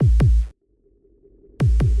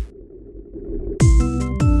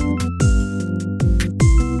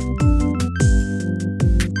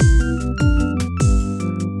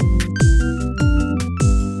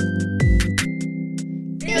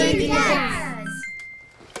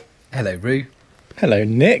Hello, Roo. Hello,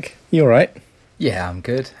 Nick. You all right? Yeah, I'm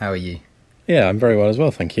good. How are you? Yeah, I'm very well as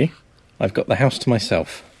well, thank you. I've got the house to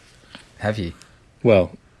myself. Have you?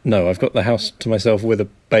 Well, no, I've got the house to myself with a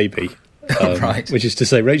baby. Right. Which is to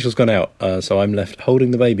say, Rachel's gone out, so I'm left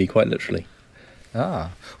holding the baby, quite literally.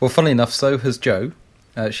 Ah. Well, funnily enough, so has Jo.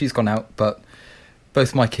 She's gone out, but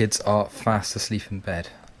both my kids are fast asleep in bed.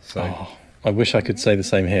 So. Oh, I wish I could say the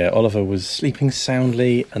same here. Oliver was sleeping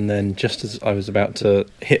soundly, and then just as I was about to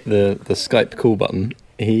hit the Skype call button,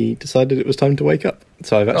 he decided it was time to wake up.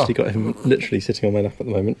 So I've actually got him literally sitting on my lap at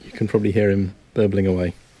the moment. You can probably hear him burbling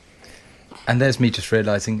away. And there's me just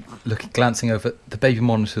realising, glancing over, the baby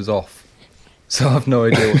monitor's off. So I've no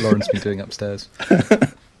idea what Lauren's been doing upstairs.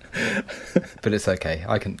 But it's okay.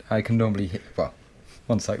 I can normally well,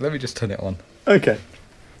 one sec, let me just turn it on. Okay.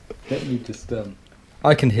 Let me just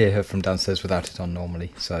I can hear her from downstairs without it on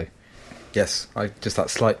normally, so yes, just that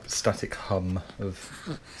slight static hum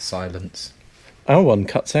of silence. Our one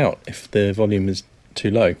cuts out if the volume is too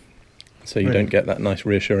low, so you Really? don't get that nice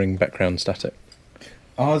reassuring background static.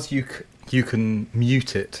 Ours, you can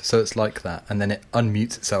mute it, so it's like that, and then it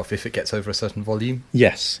unmutes itself if it gets over a certain volume.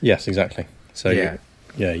 Yes, exactly. So Yeah.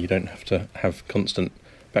 you don't have to have constant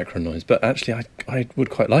background noise. But actually, I would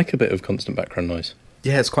quite like a bit of constant background noise.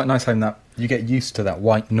 Yeah, it's quite nice having that. You get used to that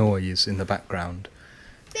white noise in the background.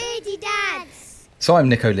 Beardy Dads! So I'm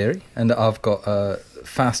Nick O'Leary, and I've got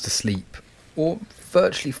fast asleep, or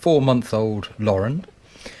virtually 4-month-old Lauren,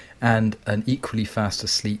 and an equally fast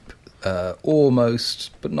asleep, almost,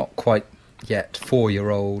 but not quite yet,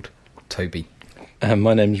 4-year-old Toby.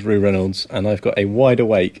 My name's Rue Reynolds, and I've got a wide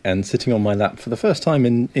awake and sitting on my lap for the first time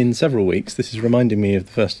in several weeks. This is reminding me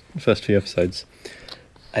of the first few episodes.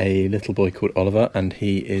 A little boy called Oliver, and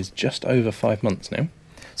he is just over 5 months now.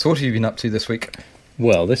 So what have you been up to this week?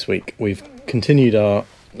 Well, this week we've continued our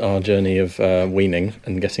journey of weaning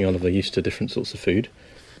and getting Oliver used to different sorts of food.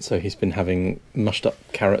 So he's been having mushed up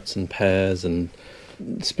carrots and pears and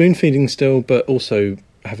spoon feeding still, but also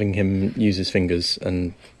having him use his fingers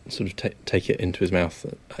and sort of take it into his mouth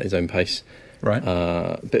at his own pace. Right.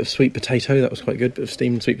 A bit of sweet potato, that was quite good. Bit of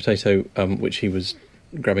steamed sweet potato, which he was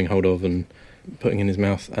grabbing hold of and putting in his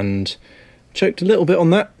mouth, and choked a little bit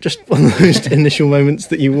on that. Just one of those initial moments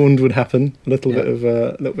that you warned would happen. A little bit of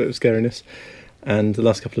scariness. And the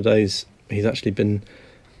last couple of days, he's actually been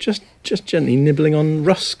just gently nibbling on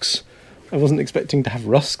rusks. I wasn't expecting to have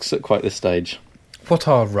rusks at quite this stage. What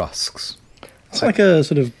are rusks? It's like a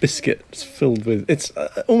sort of biscuit filled with... It's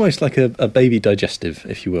almost like a baby digestive,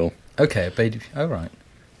 if you will. Okay, a baby... Oh, right.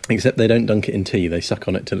 Except they don't dunk it in tea. They suck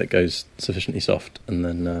on it till it goes sufficiently soft, and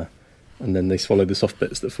then they swallow the soft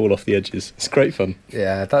bits that fall off the edges. It's great fun.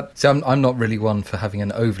 Yeah, See, I'm not really one for having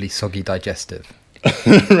an overly soggy digestive.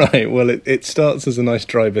 Right, well, it starts as a nice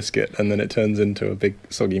dry biscuit, and then it turns into a big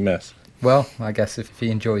soggy mess. Well, I guess if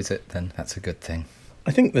he enjoys it, then that's a good thing.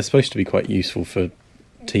 I think they're supposed to be quite useful for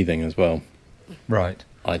teething as well. Right.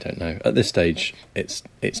 I don't know. At this stage, it's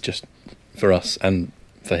just, for us and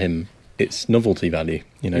for him, it's novelty value,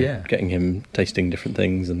 Yeah. Getting him tasting different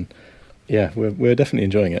things, and yeah, we're definitely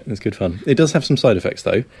enjoying it. It's good fun. It does have some side effects,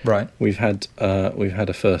 though. Right. We've had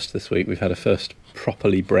a first this week. We've had a first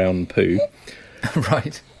properly brown poo.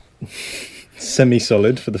 Right.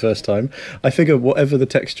 Semi-solid for the first time. I figure whatever the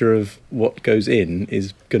texture of what goes in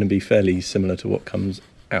is going to be fairly similar to what comes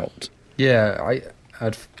out. Yeah,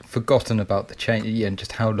 I'd forgotten about the change and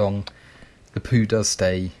just how long the poo does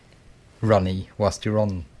stay runny whilst you're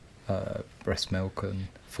on breast milk and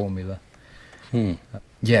formula.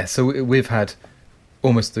 Yeah, so we've had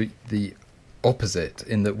almost the opposite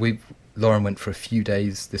in that Lauren went for a few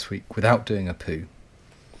days this week without doing a poo,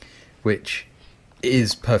 which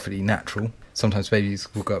is perfectly natural. Sometimes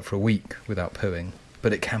babies will go up for a week without pooing,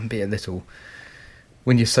 but it can be a little,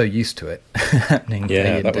 when you're so used to it, happening day in,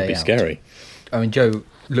 Yeah, that would day be out. scary. I mean, Joe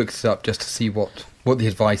looked it up just to see what the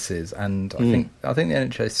advice is, and I think the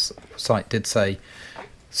NHS site did say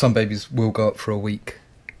some babies will go up for a week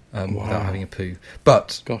without having a poo.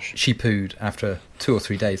 But Gosh. she pooed after 2 or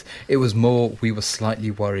 3 days. It was more, we were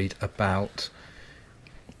slightly worried about,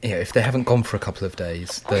 if they haven't gone for a couple of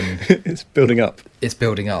days, then It's building up. it's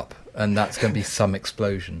building up, and that's going to be some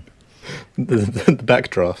explosion. The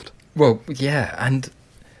backdraft. Well, yeah, and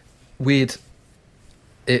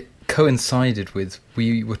it coincided with,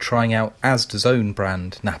 we were trying out Asda's own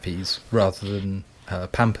brand nappies rather than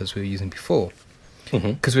Pampers we were using before.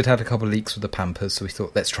 Because we'd had a couple of leaks with the Pampers, so we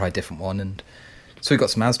thought, let's try a different one, and so we got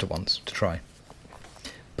some Asda ones to try.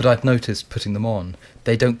 But I've noticed putting them on,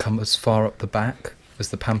 they don't come as far up the back as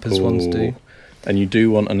the Pampers ones do. And you do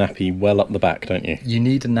want a nappy well up the back, don't you? You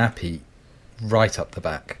need a nappy right up the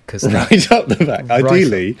back, because Right up the back. Right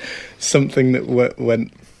Ideally, something that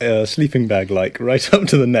went sleeping bag like right up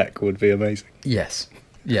to the neck would be amazing. yes,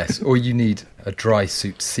 or you need a dry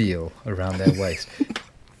suit seal around their waist.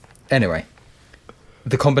 Anyway,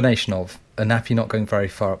 the combination of a nappy not going very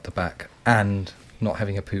far up the back and not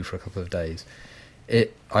having a poo for a couple of days,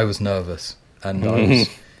 I was nervous, and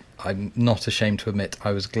I'm not ashamed to admit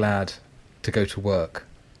I was glad to go to work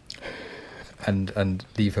and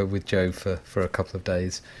leave her with Joe for a couple of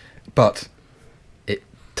days. But it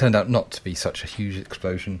turned out not to be such a huge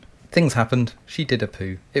explosion. Things happened. She did a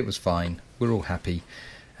poo. It was fine. We're all happy.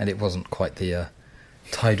 And it wasn't quite the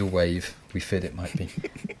tidal wave we feared it might be.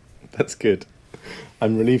 That's good.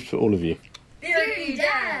 I'm relieved for all of you. Foodie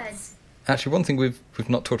Dads. Actually, one thing we've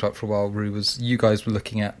not talked about for a while, Rue, was you guys were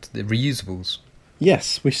looking at the reusables.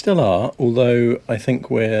 Yes, we still are, although I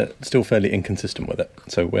think we're still fairly inconsistent with it.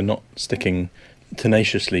 So we're not sticking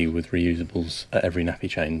tenaciously with reusables at every nappy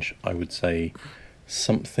change. I would say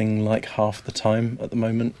something like half the time at the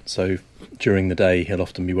moment. So during the day, he'll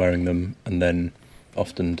often be wearing them, and then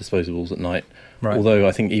often disposables at night. Right. Although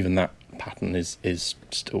I think even that pattern is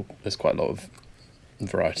still, there's quite a lot of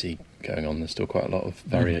variety going on. There's still quite a lot of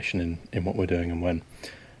variation in what we're doing and when.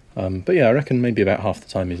 But yeah, I reckon maybe about half the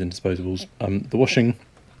time is in disposables. The washing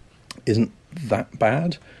isn't that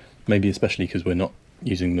bad, maybe especially because we're not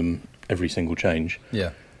using them every single change.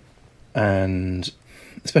 Yeah. And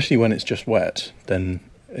especially when it's just wet, then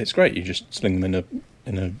it's great. You just sling them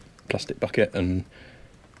in a plastic bucket and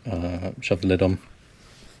shove the lid on,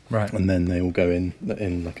 Right. and then they all go in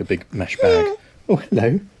like a big mesh bag. Oh,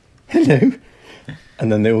 hello.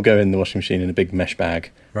 And then they all go in the washing machine in a big mesh bag.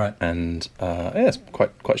 Right. And yeah, it's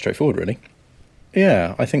quite straightforward, really.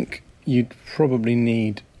 Yeah, I think you'd probably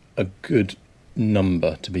need a good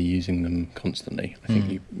number to be using them constantly.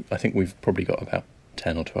 I think we've probably got about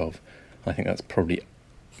 10 or 12. I think that's probably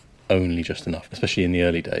only just enough, especially in the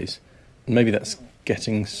early days. Maybe that's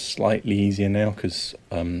getting slightly easier now because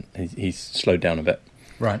he's slowed down a bit.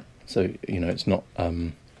 Right. So it's not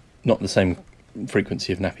the same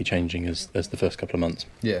frequency of nappy changing as the first couple of months.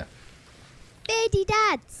 Yeah. Foodie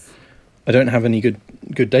Dads. I don't have any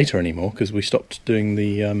good data anymore because we stopped doing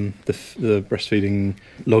the breastfeeding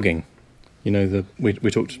logging.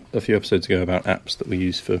 We talked a few episodes ago about apps that we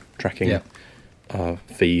use for tracking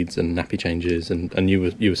feeds and nappy changes, and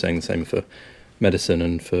you were saying the same for medicine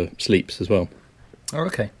and for sleeps as well. Oh,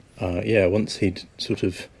 okay. Yeah, once he'd sort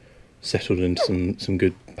of settled into some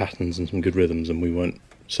good patterns and some good rhythms, and we weren't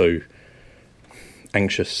so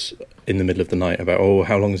anxious in the middle of the night about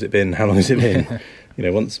how long has it been?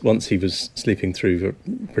 Once he was sleeping through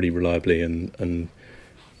pretty reliably, and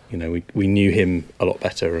we knew him a lot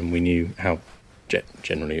better, and we knew how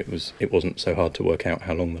generally it wasn't so hard to work out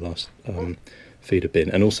how long the last feed had been,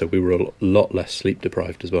 and also we were a lot less sleep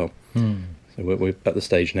deprived as well. So we're at the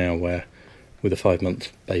stage now where, with a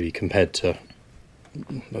 5-month baby, compared to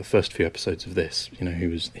the first few episodes of this, he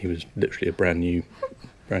was literally a brand new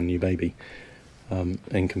baby.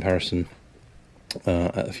 In comparison,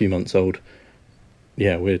 at a few months old,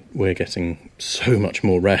 yeah, we're getting so much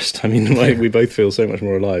more rest. I mean, we both feel so much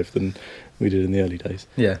more alive than we did in the early days.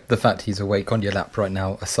 Yeah, the fact he's awake on your lap right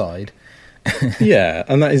now aside. Yeah,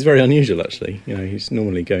 and that is very unusual, actually. He's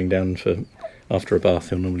normally going down after a bath.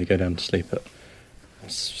 He'll normally go down to sleep at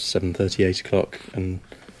 7:30, 8 o'clock, and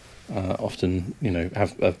often,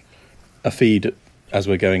 have a feed as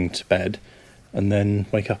we're going to bed, and then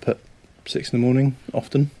wake up at 6 in the morning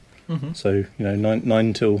often. Mm-hmm. So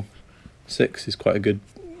 9 till 6 is quite a good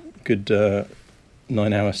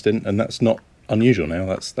 9-hour stint, and that's not unusual now.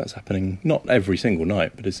 That's happening not every single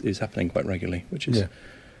night, but is happening quite regularly, which is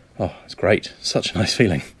it's great. Such a nice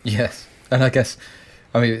feeling. Yes, and I guess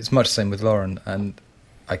it's much the same with Lauren, and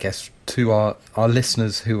I guess to our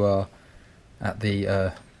listeners who are at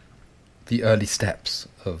the early steps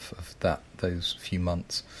of those few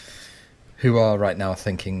months, who are right now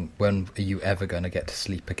thinking, when are you ever going to get to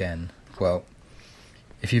sleep again? Well,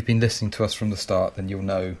 if you've been listening to us from the start, then you'll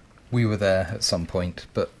know we were there at some point,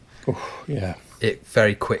 but it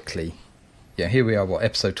very quickly, here we are,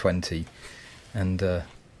 episode 20, and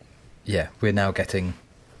we're now getting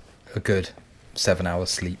a good 7 hours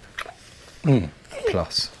sleep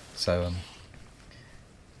plus. So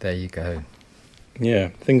there you go. Yeah,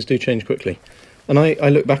 things do change quickly, and I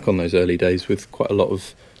look back on those early days with quite a lot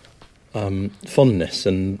of fondness,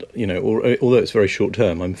 and although it's very short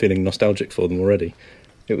term, I'm feeling nostalgic for them already.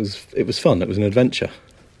 It was fun. It was an adventure.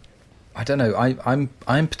 I don't know.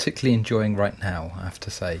 I'm particularly enjoying right now, I have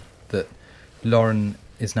to say, that Lauren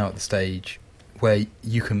is now at the stage where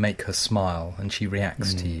you can make her smile and she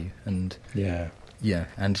reacts to you, and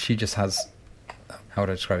and she just has how would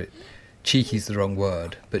I describe it? Cheeky's the wrong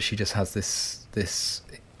word, but she just has this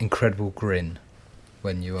incredible grin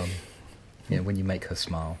when you when you make her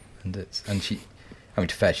smile, and she, I mean,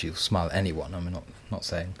 to be fair, she'll smile at anyone. I'm not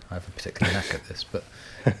saying I have a particular knack at this, but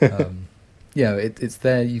it's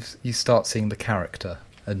there. You start seeing the character,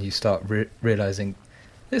 and you start realizing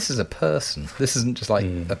this is a person. This isn't just like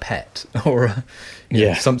a pet or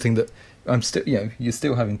something that I'm still. You're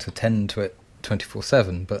still having to tend to it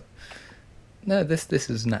 24/7, but no, this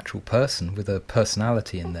is an actual person with a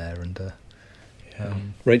personality in there, and.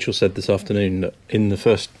 Rachel said this afternoon that in the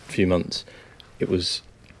first few months,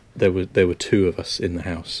 there were two of us in the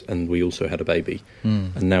house, and we also had a baby.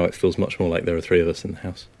 And now it feels much more like there are three of us in the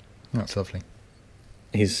house. That's lovely.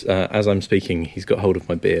 He's as I'm speaking, he's got hold of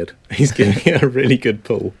my beard. He's giving it a really good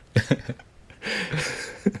pull.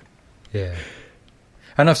 Yeah,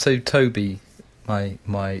 and I've so Toby, my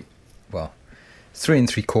 3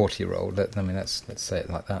 3/4-year-old. Let's say it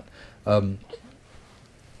like that.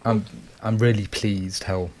 I'm really pleased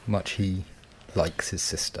how much he likes his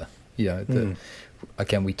sister.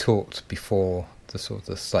 Again, we talked before the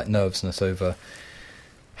slight nervousness over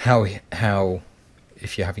how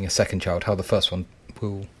if you're having a second child, how the first one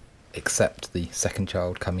will accept the second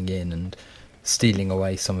child coming in and stealing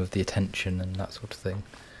away some of the attention and that sort of thing.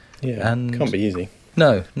 Yeah, and can't be easy.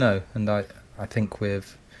 No, and I think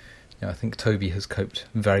I think Toby has coped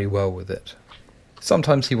very well with it.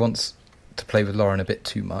 Sometimes he wants to play with Lauren a bit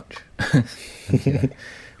too much. And,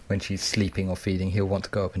 when she's sleeping or feeding, he'll want to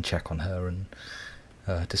go up and check on her and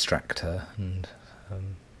distract her and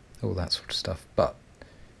all that sort of stuff. But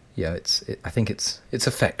I think it's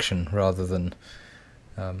affection rather than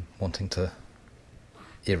wanting to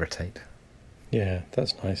irritate. Yeah,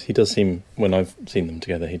 that's nice. He does seem, when I've seen them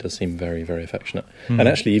together, he does seem very, very affectionate. And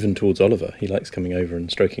actually, even towards Oliver, he likes coming over and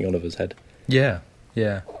stroking Oliver's head. Yeah.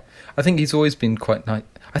 I think he's always been quite nice.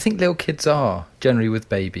 I think little kids are, generally with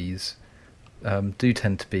babies, do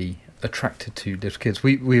tend to be attracted to little kids.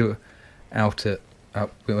 We were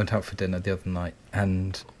we went out for dinner the other night,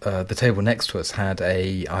 and the table next to us had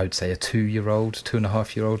I would say a 2-year-old,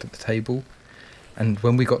 2.5-year-old at the table. And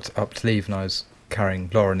when we got up to leave and I was carrying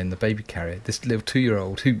Lauren in the baby carrier, this little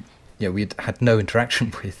 2-year-old who we had no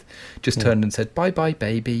interaction with just turned and said, "Bye-bye,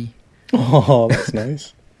 baby." Oh, that's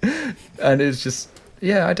nice. And it was just,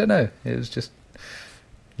 I don't know. It was just,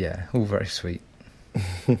 all very sweet.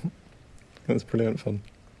 That's brilliant fun.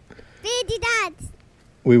 Beardy dads.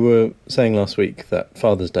 We were saying last week that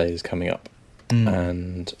Father's Day is coming up,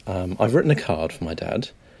 and I've written a card for my dad.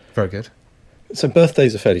 Very good. So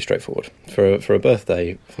birthdays are fairly straightforward. For a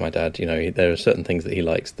birthday for my dad, there are certain things that he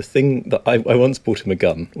likes. The thing that I once bought him a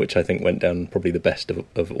gun, which I think went down probably the best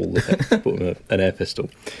of all the things. Bought him an air pistol.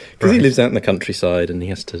 Because he lives out in the countryside and he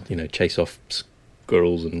has to, chase off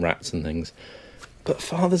squirrels and rats and things. But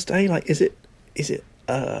Father's Day, is it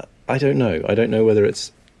I don't know. I don't know whether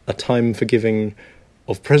it's a time for giving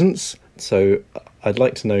of presents. So I'd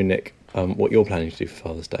like to know, Nick, what you're planning to do for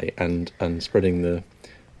Father's Day and spreading the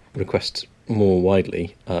request more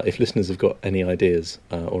widely. If listeners have got any ideas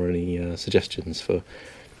or any suggestions for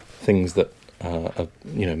things that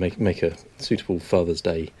make a suitable Father's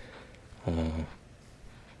Day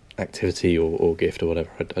activity or gift or whatever,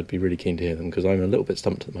 I'd be really keen to hear them, because I'm a little bit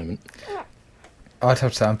stumped at the moment. I'd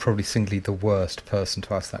have to say I'm probably singly the worst person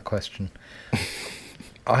to ask that question.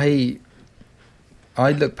 I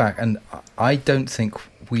look back and I don't think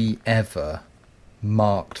we ever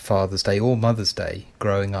marked Father's Day or Mother's Day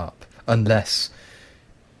growing up, unless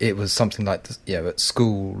it was something like at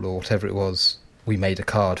school or whatever it was, we made a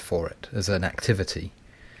card for it as an activity.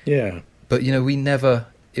 Yeah. But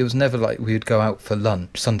it was never like we would go out for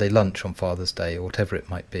lunch, Sunday lunch on Father's Day or whatever it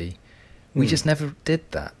might be. We just never did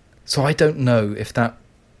that. So I don't know if that,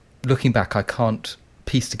 looking back, I can't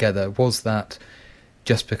piece together, was that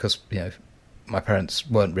just because my parents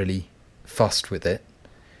weren't really fussed with it,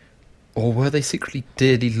 or were they secretly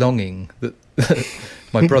dearly longing that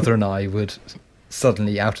my brother and I would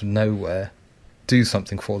suddenly, out of nowhere, do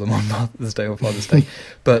something for them on Mother's Day or Father's Day?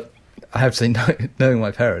 But I have to say, knowing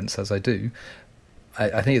my parents as I do,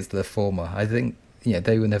 I think it's the former. I think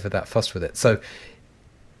they were never that fussed with it. So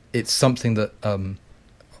it's something that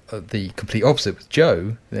the complete opposite with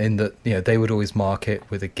Joe, in that they would always mark it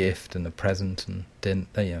with a gift and a present and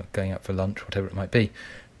dinner, going out for lunch, whatever it might be.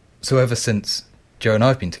 So ever since Joe and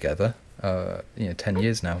I've been together, 10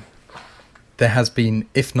 years now, there has been,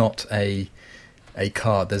 if not a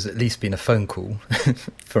card, there's at least been a phone call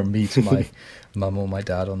from me to my mum or my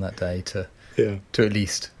dad on that day to at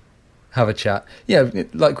least have a chat.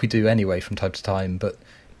 Like we do anyway from time to time, but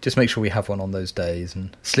just make sure we have one on those days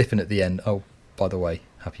and slip in at the end, "Oh, by the way,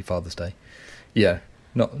 Happy Father's Day," Yeah,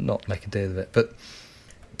 not make a deal of it.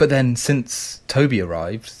 But then since Toby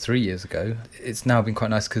arrived 3 years ago, it's now been quite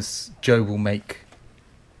nice because Joe will make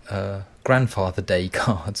Grandfather Day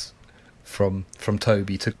cards from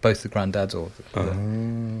Toby to both the granddads or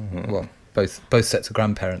both sets of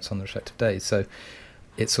grandparents on the respective days. So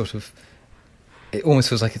it almost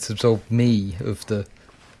feels like it's absolved me of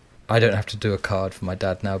I don't have to do a card for my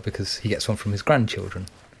dad now because he gets one from his grandchildren.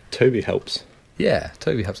 Toby helps. Yeah,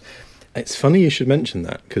 Toby helps. It's funny you should mention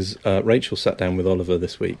that, because Rachel sat down with Oliver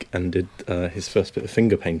this week and did his first bit of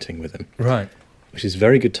finger painting with him. Right. Which is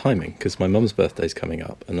very good timing, because my mum's birthday's coming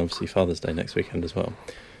up, and obviously Father's Day next weekend as well.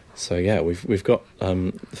 So yeah, we've got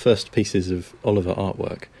the first pieces of Oliver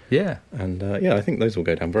artwork. Yeah. And I think those will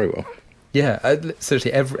go down very well. Yeah,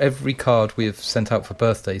 seriously, every card we have sent out for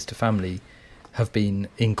birthdays to family have been,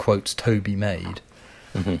 in quotes, Toby made.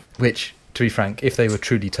 Mm-hmm. Which, to be frank, if they were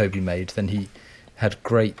truly Toby made, then he had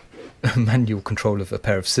great manual control of a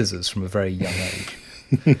pair of scissors from a very young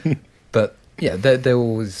age. But yeah, there will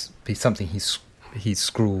always be something he's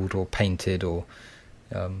scrawled or painted or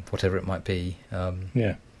whatever it might be.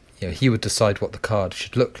 Yeah. He would decide what the card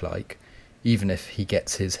should look like, even if he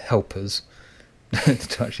gets his helpers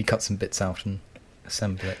to actually cut some bits out and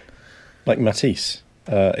assemble it. Like Matisse,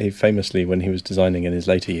 he famously, when he was designing in his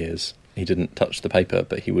later years, he didn't touch the paper,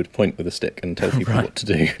 but he would point with a stick and tell people what to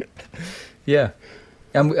do. Yeah.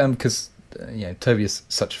 Because Toby is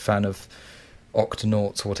such a fan of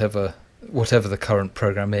Octonauts or whatever the current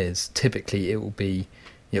program is. Typically, it will be,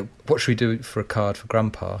 what should we do for a card for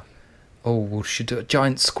Grandpa? Oh, we should do a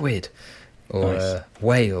giant squid, or nice. A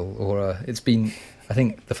whale, or it's been. I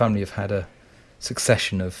think the family have had a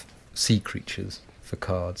succession of sea creatures for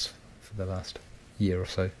cards for the last year or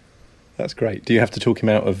so. That's great. Do you have to talk him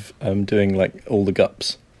out of doing like all the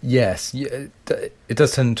gups? Yes, it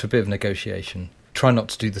does turn into a bit of negotiation. Try not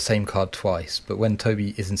to do the same card twice, but when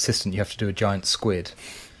Toby is insistent you have to do a giant squid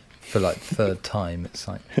for like the third time, it's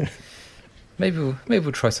like maybe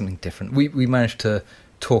we'll try something different. We managed to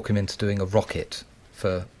talk him into doing a rocket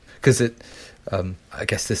because I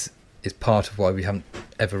guess this is part of why we haven't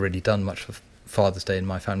ever really done much for Father's Day in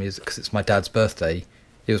my family, is because it's my dad's birthday.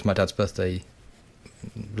 It was my dad's birthday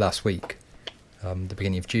last week, the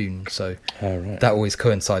beginning of June, so that always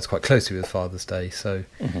coincides quite closely with Father's Day. So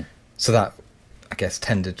so that, I guess,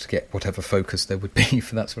 tended to get whatever focus there would be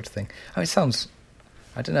for that sort of thing. It sounds,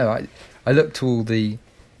 I don't know, I look to all the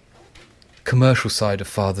commercial side of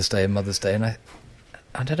Father's Day and Mother's Day, and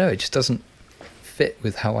I don't know, it just doesn't fit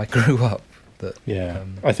with how I grew up.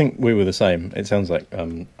 I think we were the same. It sounds like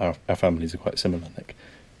our families are quite similar, Nick.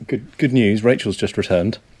 Good news, Rachel's just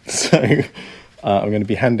returned, so I'm going to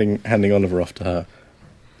be handing Oliver off to her.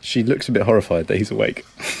 She looks a bit horrified that he's awake.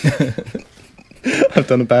 I've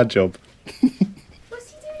done a bad job.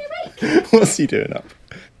 What's he doing awake? What's he doing up?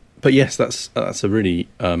 But yes, that's a really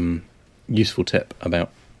useful tip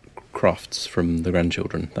about crafts from the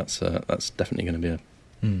grandchildren. That's definitely going to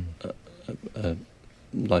be a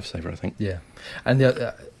lifesaver, I think. Yeah, and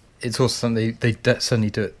it's also something they certainly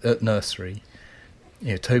do it at nursery.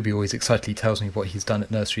 Toby always excitedly tells me what he's done at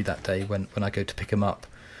nursery that day when I go to pick him up.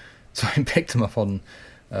 So I picked him up on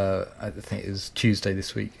I think it was Tuesday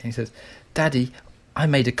this week, and he says, "Daddy, I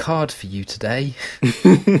made a card for you today." Nice.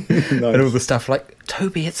 And all the stuff like,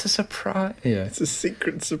 "Toby, it's a surprise." Yeah, it's a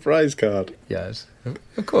secret surprise card. Yeah,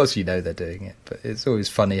 of course they're doing it, but it's always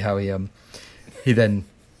funny how he then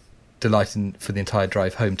delighted for the entire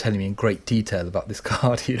drive home, telling me in great detail about this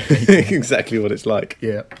card he had made. Exactly what it's like.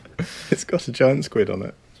 Yeah, it's got a giant squid on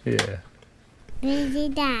it. Yeah. Busy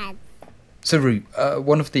Dad. So, Roo,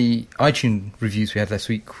 one of the iTunes reviews we had last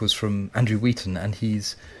week was from Andrew Wheaton, and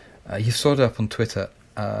he's followed up on Twitter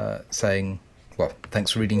saying, well, thanks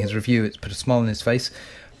for reading his review, it's put a smile on his face.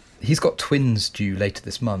 He's got twins due later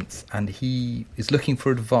this month, and he is looking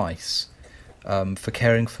for advice for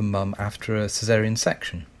caring for Mum after a caesarean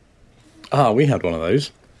section. We had one of those,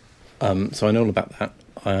 so I know all about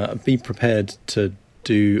that. Be prepared to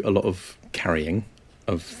do a lot of carrying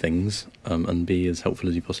of things and be as helpful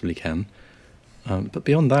as you possibly can. But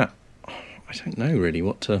beyond that, I don't know really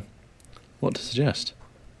what to suggest.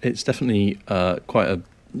 It's definitely quite a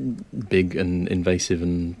big and invasive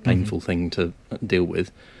and painful thing to deal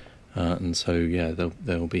with, and so yeah,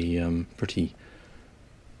 they'll be pretty.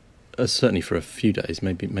 Certainly for a few days,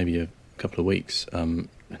 maybe a couple of weeks,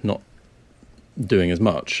 not doing as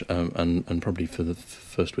much, and probably for the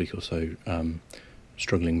first week or so,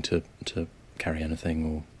 struggling to carry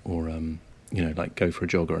anything or like go for a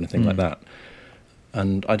jog or anything like that.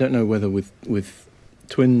 And I don't know whether with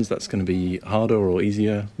twins that's going to be harder or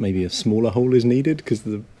easier. Maybe a smaller hole is needed because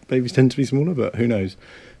the babies tend to be smaller, but who knows?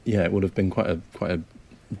 yeah, it would have been quite a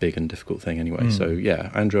big and difficult thing anyway. So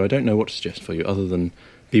yeah, Andrew, I don't know what to suggest for you other than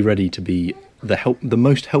be ready to be the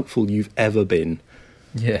most helpful you've ever been.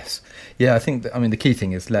 Yes. Yeah, I think the key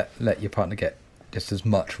thing is let your partner get just as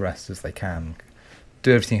much rest as they can.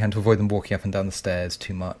 Do everything you can to avoid them walking up and down the stairs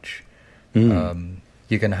too much.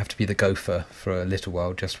 You're going to have to be the gopher for a little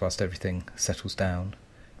while just whilst everything settles down.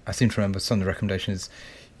 I seem to remember some of the recommendations,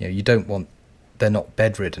 they're not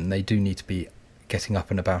bedridden, they do need to be getting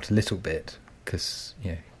up and about a little bit because,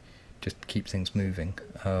 just keep things moving.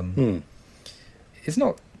 It's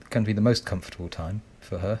not going to be the most comfortable time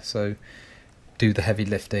for her, so do the heavy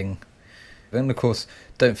lifting. And of course,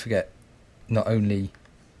 don't forget, not only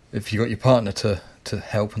if you've got your partner to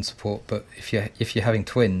help and support, but if you're having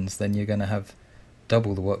twins, then you're going to have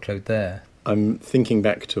double the workload there. I'm thinking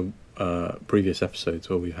back to previous episodes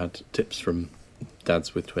where we've had tips from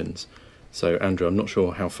dads with twins. So Andrew, I'm not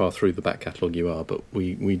sure how far through the back catalogue you are, but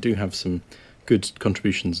we do have some good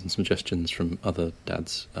contributions and suggestions from other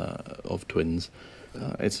dads of twins.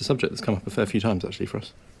 It's a subject that's come up a fair few times actually for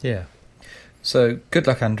us. Yeah. So good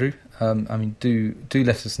luck, Andrew. Do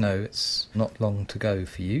let us know. It's not long to go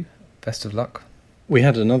for you. Best of luck. We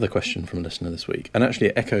had another question from a listener this week, and actually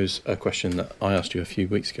it echoes a question that I asked you a few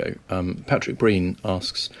weeks ago. Patrick Breen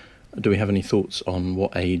asks, do we have any thoughts on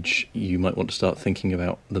what age you might want to start thinking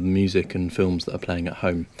about the music and films that are playing at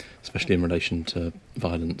home, especially in relation to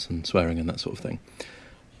violence and swearing and that sort of thing?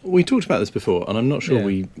 We talked about this before, and I'm not sure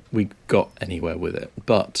we got anywhere with it,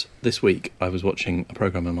 but this week I was watching a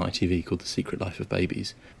programme on ITV called The Secret Life of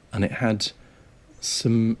Babies, and it had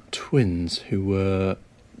some twins who were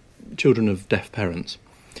children of deaf parents,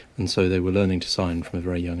 and so they were learning to sign from a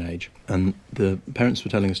very young age. And the parents were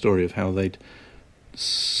telling a story of how they'd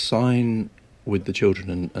sign with the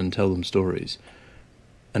children and tell them stories,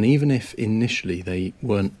 and even if initially they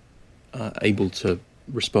weren't able to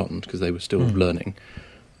respond because they were still learning,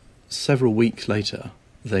 several weeks later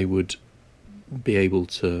they would be able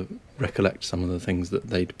to recollect some of the things that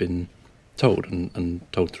they'd been told and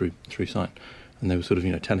told through sign. And they were sort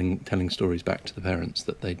of, telling stories back to the parents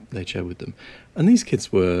that they'd share with them. And these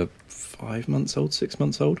kids were 5 months old, 6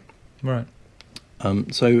 months old. Right.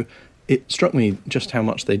 So it struck me just how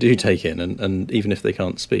much they do take in, and even if they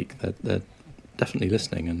can't speak, they're definitely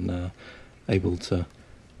listening and able to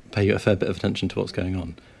pay a fair bit of attention to what's going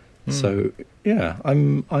on. So yeah,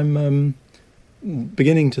 I'm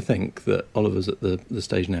beginning to think that Oliver's at the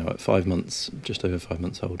stage now at 5 months, just over 5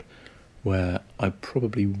 months old, where I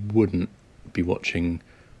probably wouldn't be watching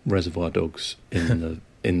Reservoir Dogs in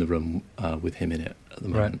the room with him in it at the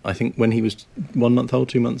moment. Right. I think when he was 1 month old,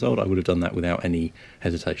 2 months old, I would have done that without any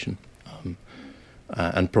hesitation.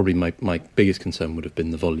 And probably my biggest concern would have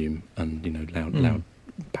been the volume and loud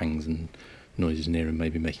pangs and noises near him,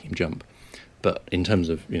 maybe making him jump. But in terms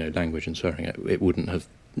of language and swearing, it wouldn't have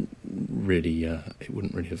really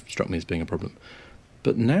have struck me as being a problem.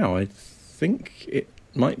 But now I think it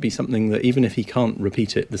might be something that even if he can't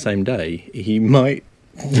repeat it the same day, he might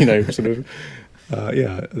sort of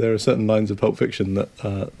there are certain lines of Pulp Fiction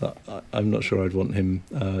that I'm not sure I'd want him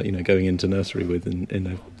going into nursery with in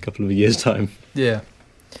a couple of years' time. Yeah,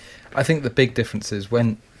 I think the big difference is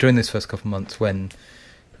during this first couple of months when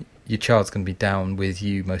your child's going to be down with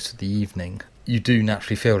you most of the evening, you do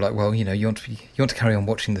naturally feel like, well, you want to carry on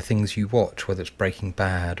watching the things you watch, whether it's Breaking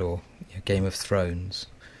Bad or Game of Thrones,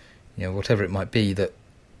 whatever it might be that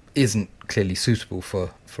isn't clearly suitable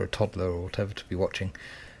for a toddler or whatever to be watching.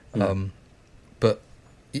 But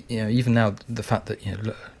even now, the fact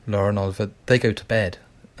that Laura and Oliver, they go to bed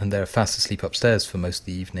and they're fast asleep upstairs for most of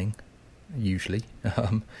the evening, usually.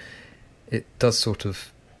 It does sort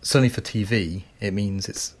of, certainly for TV, it means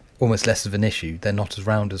it's almost less of an issue. They're not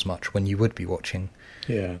around as much when you would be watching.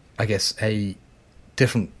 Yeah. I guess a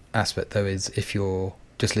different aspect though is if you're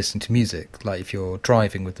just listening to music, like if you're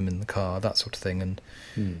driving with them in the car, that sort of thing, and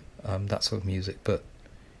that sort of music. But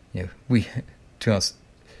to be honest,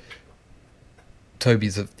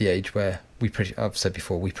 Toby's of the age where I've said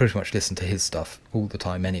before, we pretty much listen to his stuff all the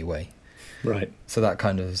time anyway. Right. So that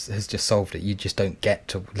kind of has just solved it. You just don't get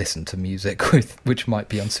to listen to music which might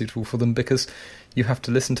be unsuitable for them because you have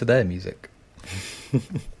to listen to their music.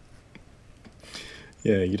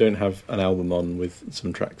 Yeah, you don't have an album on with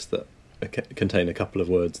some tracks that contain a couple of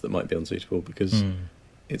words that might be unsuitable because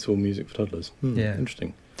it's all music for toddlers. Yeah.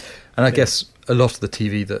 Interesting. And I guess a lot of the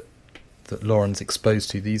TV that Lauren's exposed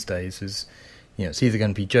to these days is, it's either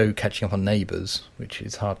going to be Joe catching up on Neighbours, which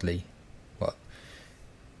is hardly, well,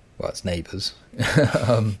 it's Neighbours.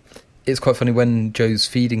 It's quite funny when Joe's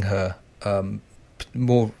feeding her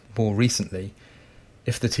more recently.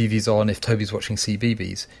 if the TV's on, if Toby's watching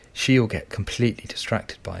CBeebies, she'll get completely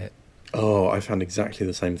distracted by it. Oh, I found exactly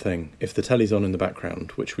the same thing. If the telly's on in the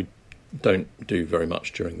background, which we don't do very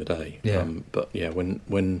much during the day, Yeah. But yeah,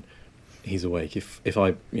 when he's awake, if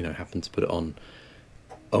I happen to put it on,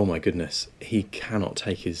 oh my goodness, he cannot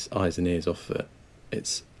take his eyes and ears off it.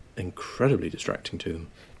 It's incredibly distracting to them.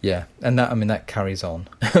 Yeah, and that carries on.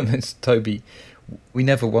 It's Toby. We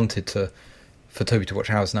never wanted for Toby to watch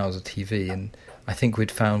hours and hours of TV, and I think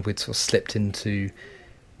we'd found we'd sort of slipped into,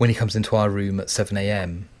 when he comes into our room at 7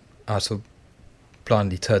 a.m, I sort of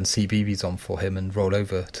blindly turn CBeebies on for him and roll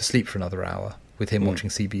over to sleep for another hour with him watching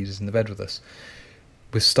CBeebies in the bed with us.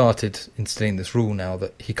 We've started instilling this rule now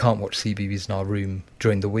that he can't watch CBeebies in our room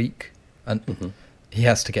during the week, and he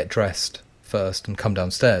has to get dressed first and come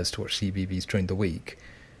downstairs to watch CBeebies during the week.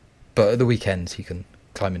 But at the weekends he can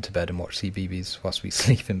climb into bed and watch CBeebies whilst we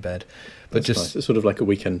sleep in bed. But That's nice. It's sort of like a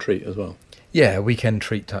weekend treat as well. Yeah, a weekend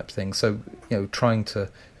treat type thing. So, trying to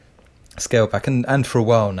scale back, and for a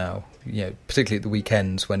while now, particularly at the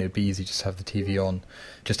weekends when it'd be easy just to have the TV on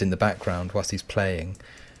just in the background whilst he's playing.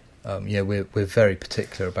 We're very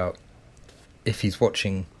particular about if he's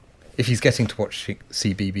getting to watch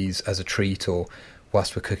CBeebies as a treat or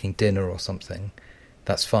whilst we're cooking dinner or something,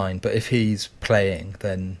 that's fine. But if he's playing,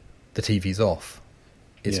 then the TV's off.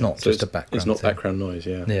 It's not just a background. It's not thing. Background noise.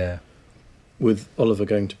 Yeah. Yeah. With Oliver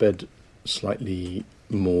going to bed slightly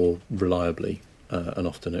more reliably, and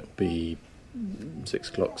often it will be 6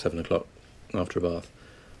 o'clock, 7 o'clock after a bath.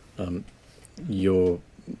 Your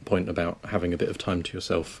point about having a bit of time to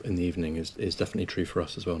yourself in the evening is definitely true for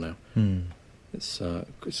us as well now. It's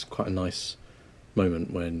quite a nice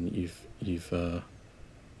moment when you've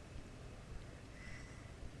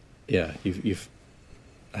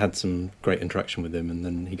had some great interaction with him, and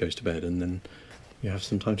then he goes to bed, and then you have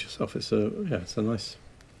some time to yourself. It's a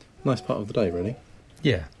nice part of the day, really.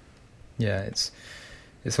 Yeah, it's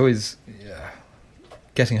always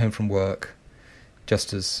getting home from work,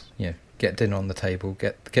 just as get dinner on the table,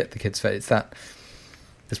 get the kids fed.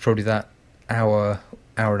 There's probably that hour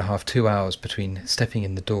and a half, 2 hours between stepping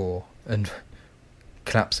in the door and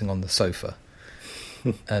collapsing on the sofa,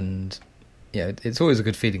 and it's always a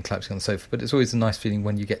good feeling collapsing on the sofa, but it's always a nice feeling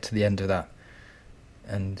when you get to the end of that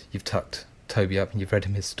and you've tucked Toby up and you've read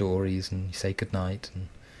him his stories and you say goodnight, and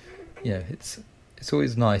it's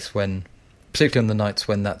always nice when, particularly on the nights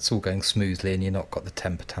when that's all going smoothly and you've not got the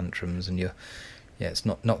temper tantrums and it's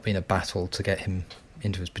not been a battle to get him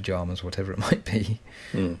into his pyjamas or whatever it might be.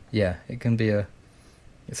 It can be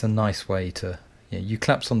it's a nice way to you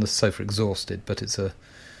collapse on the sofa exhausted, but it's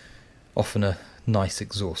often a nice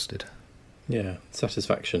exhausted. Yeah,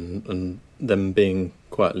 satisfaction, and them being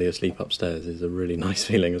quietly asleep upstairs is a really nice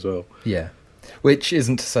feeling as well. Yeah, which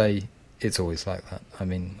isn't to say it's always like that. I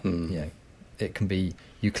mean, it can be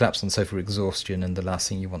you collapse on the sofa exhaustion, and the last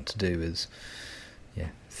thing you want to do is,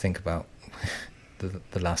 think about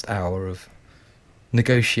the last hour of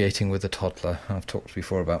negotiating with a toddler. I've talked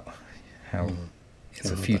before about how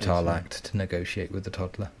it's a futile act to negotiate with a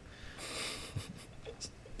toddler.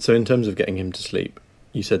 So, in terms of getting him to sleep,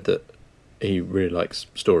 you said that he really likes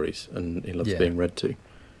stories and he loves being read to.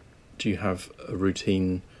 Do you have a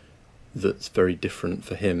routine that's very different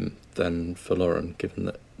for him than for Lauren,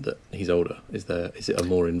 given that he's older? Is it a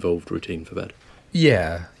more involved routine for bed?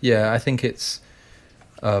 Yeah, I think it's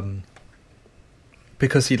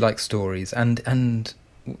because he likes stories, and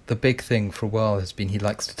the big thing for a while has been he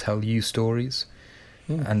likes to tell you stories,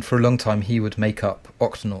 and for a long time he would make up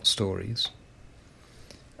Octonaut stories.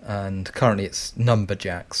 And currently it's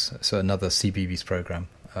Numberjacks, so another CBeebies programme,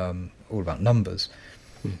 all about numbers.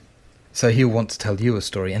 So he'll want to tell you a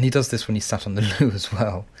story, and he does this when he's sat on the loo as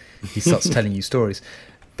well. He starts telling you stories,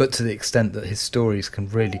 but to the extent that his stories can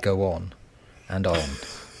really go on and on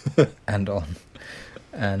and on.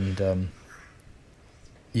 And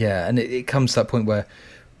and it comes to that point where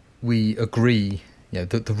we agree,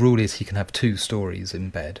 the rule is he can have 2 stories in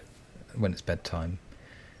bed when it's bedtime.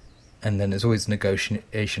 And then there's always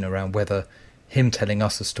negotiation around whether him telling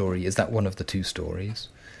us a story, is that one of the 2 stories?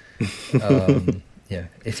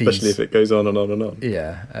 Especially if it goes on and on and on.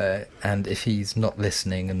 And if he's not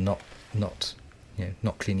listening and not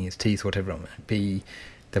cleaning his teeth or whatever it might be,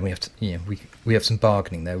 then we have to we have some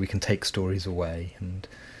bargaining there. We can take stories away, and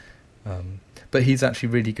but he's actually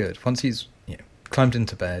really good. Once he's climbed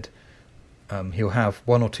into bed, he'll have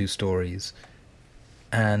 1 or 2 stories,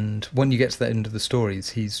 and when you get to the end of the stories,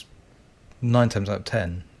 he's 9 times out of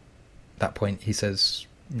 10, at that point he says,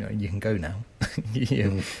 you can go now.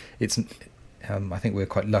 It's I think we're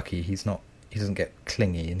quite lucky. He doesn't get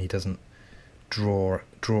clingy, and he doesn't draw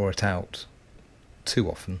it out too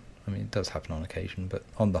often I mean, it does happen on occasion, but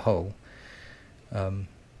on the whole,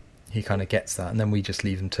 he kind of gets that, and then we just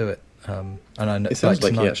leave him to it. And I know It sounds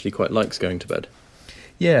like tonight, he actually quite likes going to bed.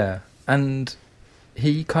 yeah, and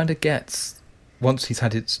he kind of gets, once he's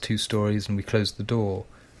had his 2 stories and we close the door,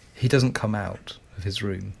 he doesn't come out of his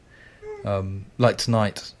room. Like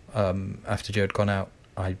tonight, after Joe had gone out,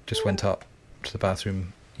 I just went up to the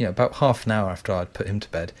bathroom, about half an hour after I'd put him to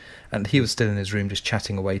bed, and he was still in his room just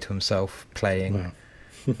chatting away to himself, playing,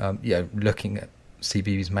 Wow. looking at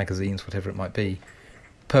CBeebies magazines, whatever it might be,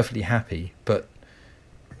 perfectly happy. But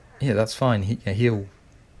yeah, that's fine. He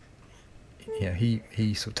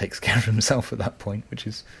sort of takes care of himself at that point, which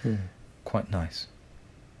is quite nice.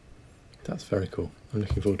 That's very cool. I'm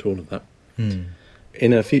looking forward to all of that. Mm.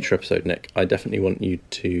 In a future episode, Nick, I definitely want you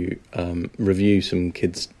to review some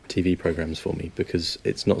kids' TV programmes for me, because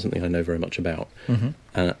it's not something I know very much about. Mm-hmm.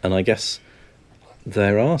 And I guess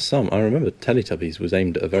there are some. I remember Teletubbies was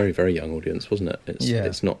aimed at a very, very young audience, wasn't it?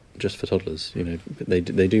 It's not just for toddlers. They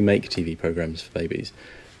do make TV programmes for babies.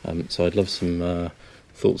 So I'd love some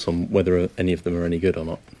thoughts on whether any of them are any good or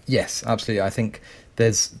not. Yes, absolutely. I think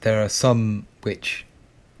there are some which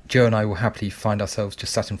Joe and I will happily find ourselves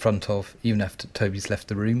just sat in front of, even after Toby's left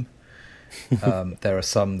the room. There are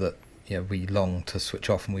some that we long to switch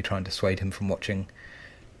off, and we try and dissuade him from watching.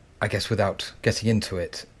 I guess without getting into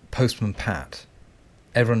it, Postman Pat.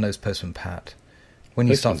 Everyone knows Postman Pat. When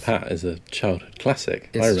you Postman start, Pat is a childhood classic.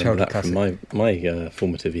 It's I a remember childhood that from my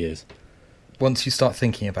formative years. once you start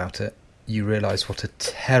thinking about it, you realise what a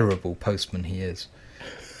terrible postman he is.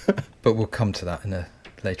 But we'll come to that in a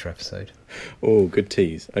later episode. Oh, good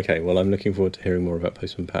tease. Okay, well, I'm looking forward to hearing more about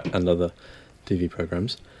Postman Pat and other TV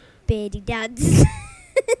programmes. Beardy Dads.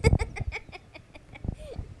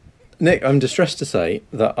 Nick, I'm distressed to say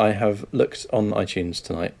that I have looked on iTunes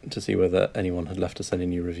tonight to see whether anyone had left us any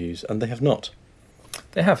new reviews, and they have not.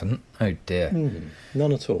 They haven't? Oh dear.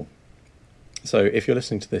 None at all. So if you're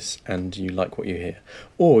listening to this and you like what you hear,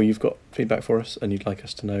 or you've got feedback for us and you'd like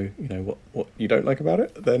us to know, what you don't like about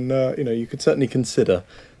it, then you could certainly consider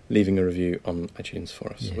leaving a review on iTunes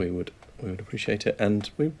for us. Yeah. We would appreciate it, and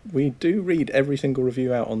we do read every single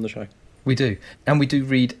review out on the show. We do. And we do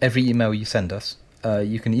read every email you send us.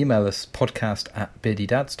 You can email us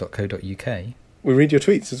podcast@beardydads.co.uk. We read your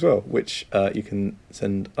tweets as well, which you can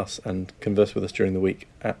send us and converse with us during the week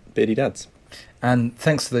at Beardy Dads. And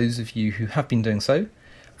thanks to those of you who have been doing so.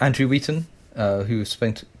 Andrew Wheaton, who was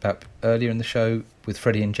spoken about earlier in the show, with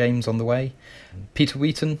Freddie and James on the way. Peter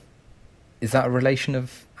Wheaton, is that a relation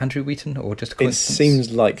of Andrew Wheaton, or just a It coincidence?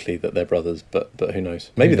 seems likely that they're brothers, but who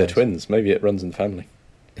knows? Maybe they're knows? twins. Maybe it runs in the family.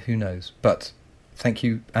 Who knows? But thank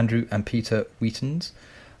you, Andrew and Peter Wheatons.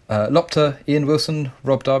 Lopter, Ian Wilson,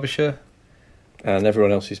 Rob Derbyshire. And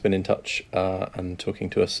everyone else who's been in touch and talking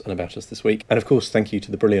to us and about us this week. And of course, thank you to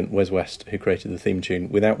the brilliant Wes West, who created the theme tune,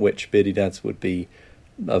 without which Beardy Dads would be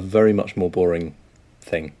a very much more boring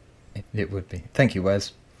thing. It would be. Thank you,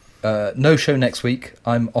 Wes. No show next week.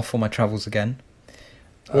 I'm off on my travels again.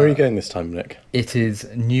 Where are you going this time, Nick? It is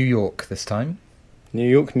New York this time. New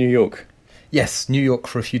York, New York. Yes, New York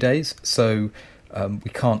for a few days. So we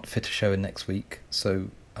can't fit a show in next week. So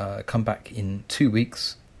come back in 2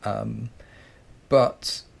 weeks.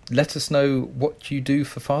 But let us know what you do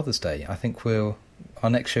for Father's Day. I think our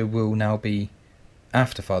next show will now be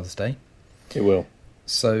after Father's Day. It will.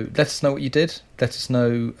 So let us know what you did. Let us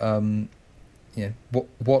know,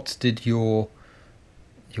 what did your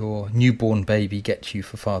newborn baby get you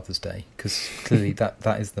for Father's Day? Because clearly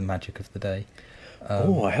that is the magic of the day.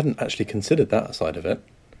 I hadn't actually considered that side of it.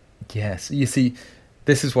 Yes, you see,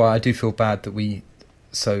 this is why I do feel bad that we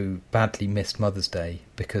so badly missed Mother's Day,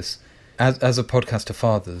 because as a podcast to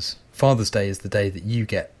fathers, Father's Day is the day that you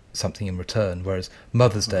get something in return, whereas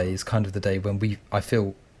Mother's Day is kind of the day when I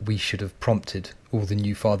feel we should have prompted all the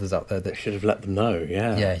new fathers out there I that, should have let them know,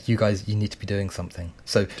 yeah. you guys, you need to be doing something.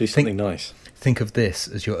 So Do something nice. Think of this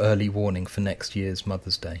as your early warning for next year's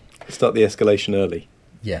Mother's Day. Start the escalation early.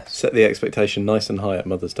 Yes. Set the expectation nice and high at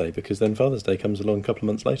Mother's Day, because then Father's Day comes along a couple of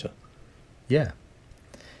months later. Yeah.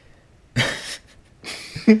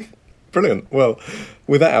 Brilliant. Well,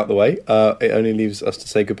 with that out the way, it only leaves us to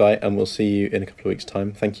say goodbye, and we'll see you in a couple of weeks'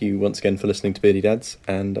 time. Thank you once again for listening to Beardy Dads,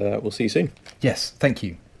 and we'll see you soon. Yes, thank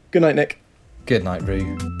you. Good night, Nick. Good night,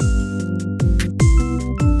 Roo.